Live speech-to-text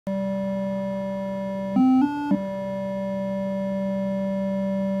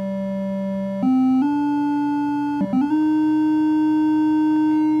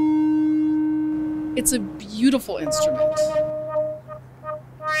It's a beautiful instrument.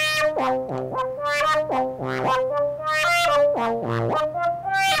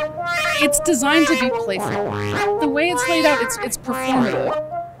 It's designed to be playful. The way it's laid out, it's performative.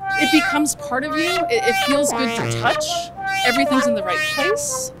 It becomes part of you. It feels good to touch. Everything's in the right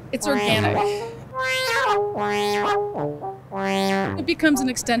place. It's organic. It becomes an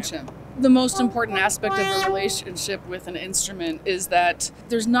extension. The most important aspect of a relationship with an instrument is that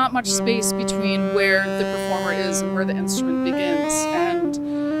there's not much space between where the performer is and where the instrument begins. And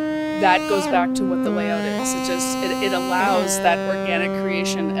that goes back to what the layout is. It allows that organic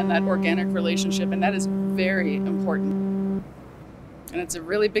creation and that organic relationship, and that is very important. And it's a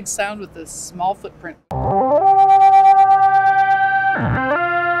really big sound with a small footprint.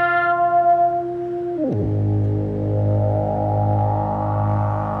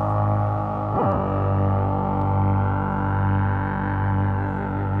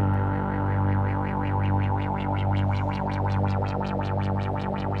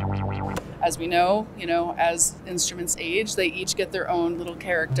 As we know, as instruments age, they each get their own little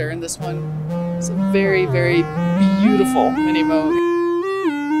character, and this one is a very, very beautiful Minimoog.